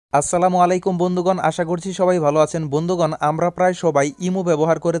আসসালামু আলাইকুম বন্ধুগণ, আশা করছি সবাই ভালো আছেন। বন্ধুগণ, আমরা প্রায় সবাই ইমো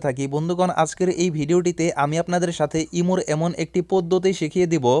ব্যবহার করে থাকি। বন্ধুগণ, আজকের এই ভিডিওটিতে আমি আপনাদের সাথে ইমোর এমন একটি পদ্ধতি শিখিয়ে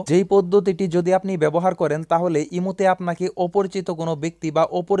দিব, যেই পদ্ধতিটি যদি আপনি ব্যবহার করেন তাহলে ইমোতে আপনাকে অপরিচিত কোনো ব্যক্তি বা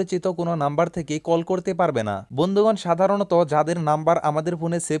অপরিচিত কোনো নাম্বার থেকে কল করতে পারবে না। বন্ধুগণ, সাধারণত যাদের নাম্বার আমাদের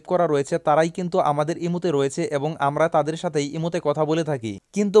ফোনে সেভ করা রয়েছে তারাই কিন্তু আমাদের ইমোতে রয়েছে এবং আমরা তাদের সাথেই ইমোতে কথা বলে থাকি।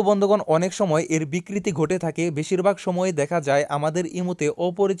 কিন্তু বন্ধুগণ, অনেক সময় এর বিকৃতি ঘটে থাকে। বেশিরভাগ সময় দেখা যায় আমাদের ইমোতে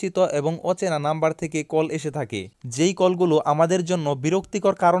অপরিচিত এবং অচেনা নাম্বার থেকে কল এসে থাকে, যেই কলগুলো আমাদের জন্য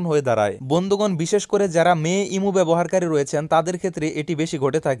বিরক্তিকর কারণ হয়ে দাঁড়ায়। বন্ধুগণ, বিশেষ করে যারা মেয়ে ইমো ব্যবহারকারী রয়েছেন তাদের ক্ষেত্রে এটি বেশি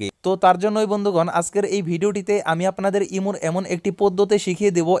ঘটে থাকে। তো তার জন্যই বন্ধুগণ, আজকের এই ভিডিওটিতে আমি আপনাদের ইমোর এমন একটি পদ্ধতি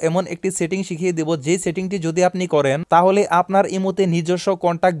শিখিয়ে দেব, এমন একটি সেটিং শিখিয়ে দেব, যে সেটিংটি যদি আপনি করেন তাহলে আপনার ইমোতে নিজস্ব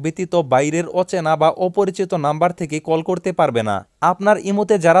কন্টাক্ট ব্যতীত বাইরের অচেনা বা অপরিচিত নাম্বার থেকে কল করতে পারবে না। আপনার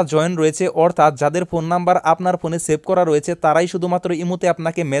ইমোতে যারা জয়েন রয়েছে, অর্থাৎ যাদের ফোন নাম্বার আপনার ফোনে সেভ করা রয়েছে, তারাই শুধুমাত্র ইমোতে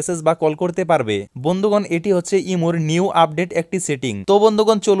আপনাকে মেসেজ বা কল করতে পারবে। বন্ধুগণ, এটি হচ্ছে ইমোর নিউ আপডেট একটি সেটিং। তো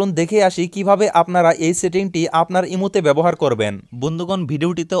বন্ধুগণ, চলুন দেখে আসি কিভাবে আপনারা এই সেটিংটি আপনার ইমোতে ব্যবহার করবেন। বন্ধুগণ,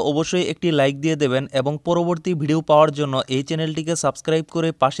 ভিডিওটিতে অবশ্যই একটি লাইক দিয়ে দেবেন এবং পরবর্তী ভিডিও পাওয়ার জন্য এই চ্যানেলটিকে সাবস্ক্রাইব করে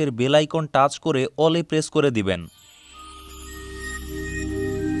পাশের বেল আইকন টাচ করে অলে প্রেস করে দিবেন।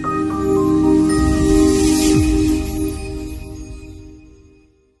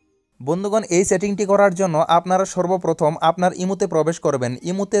 বন্ধুগণ, এই সেটিংটি করার জন্য আপনারা সর্বপ্রথম আপনার ইমোতে প্রবেশ করবেন।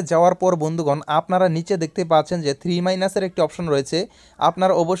 ইমোতে যাওয়ার পর বন্ধুগণ, আপনারা নিচে দেখতে পাচ্ছেন যে 3- একটি অপশন রয়েছে।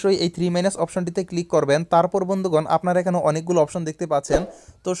 আপনারা অবশ্যই এই 3- অপশনটিতে ক্লিক করবেন। তারপর বন্ধুগণ, আপনারা এখানে অনেকগুলো অপশন দেখতে পাচ্ছেন।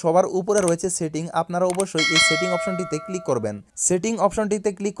 তো সবার উপরে রয়েছে সেটিং। আপনারা অবশ্যই এই সেটিং অপশনটিতে ক্লিক করবেন। সেটিং অপশনটিতে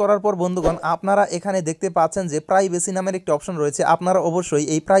ক্লিক করার পর বন্ধুগণ, আপনারা এখানে দেখতে পাচ্ছেন যে প্রাইভেসি নামের একটি অপশন রয়েছে। আপনারা অবশ্যই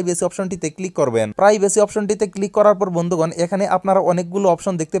এই প্রাইভেসি অপশনটিতে ক্লিক করবেন। প্রাইভেসি অপশনটিতে ক্লিক করার পর বন্ধুগণ, এখানে আপনারা অনেকগুলো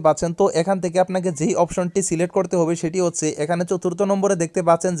অপশন দেখতে পাচ্ছেন। তো এখান থেকে আপনাকে যেই অপশনটি সিলেক্ট করতে হবে সেটি হচ্ছে এখানে 4র্থ নম্বরে দেখতে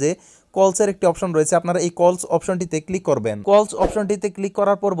পাচ্ছেন যে কলসের একটি অপশন রয়েছে। আপনারা এই কলস অপশনটিতে ক্লিক করবেন। কলস অপশনটিতে ক্লিক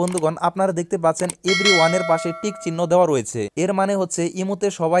করার পর বন্ধুগণ, আপনারা দেখতে পাচ্ছেন এভরিওয়ানের পাশে টিক চিহ্ন দেওয়া রয়েছে। এর মানে হচ্ছে ইমোতে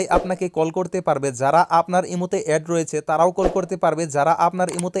সবাই আপনাকে কল করতে পারবে। যারা আপনার ইমোতে অ্যাড রয়েছে তারাও কল করতে পারবে, যারা আপনার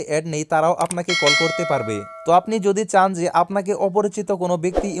ইমোতে অ্যাড নেই তারাও আপনাকে কল করতে পারবে। তো আপনি যদি চান যে আপনাকে অপরিচিত কোনো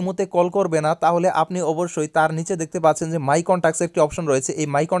ব্যক্তি ইমোতে কল করবে না, তাহলে আপনি অবশ্যই তার নিচে দেখতে পাচ্ছেন যে মাই কন্টাক্টস একটি অপশন রয়েছে। এই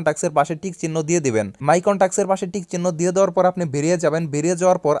মাই কন্টাক্টসের পাশে টিক চিহ্ন দিয়ে দিবেন। মাই কন্টাক্টসের পাশে টিক চিহ্ন দিয়ে দেওয়ার পর আপনি বেরিয়ে যাবেন। বেরিয়ে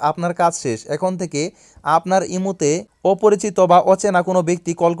যাওয়ার পর আপনার কাজ শেষ। এখন থেকে আপনার ইমোতে অপরিচিত বা অচেনা কোনো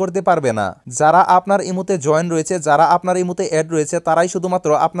ব্যক্তি কল করতে পারবে না। যারা আপনার ইমোতে জয়েন রয়েছে, যারা আপনার ইমোতে অ্যাড রয়েছে, তারাই শুধুমাত্র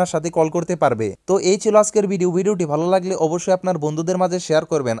আপনার সাথে কল করতে পারবে। তো এই ছিল আজকের ভিডিওটি ভালো লাগলে অবশ্যই আপনার বন্ধুদের মাঝে শেয়ার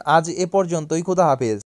করবেন। আজ এ পর্যন্তই, খুদা হাফেজ।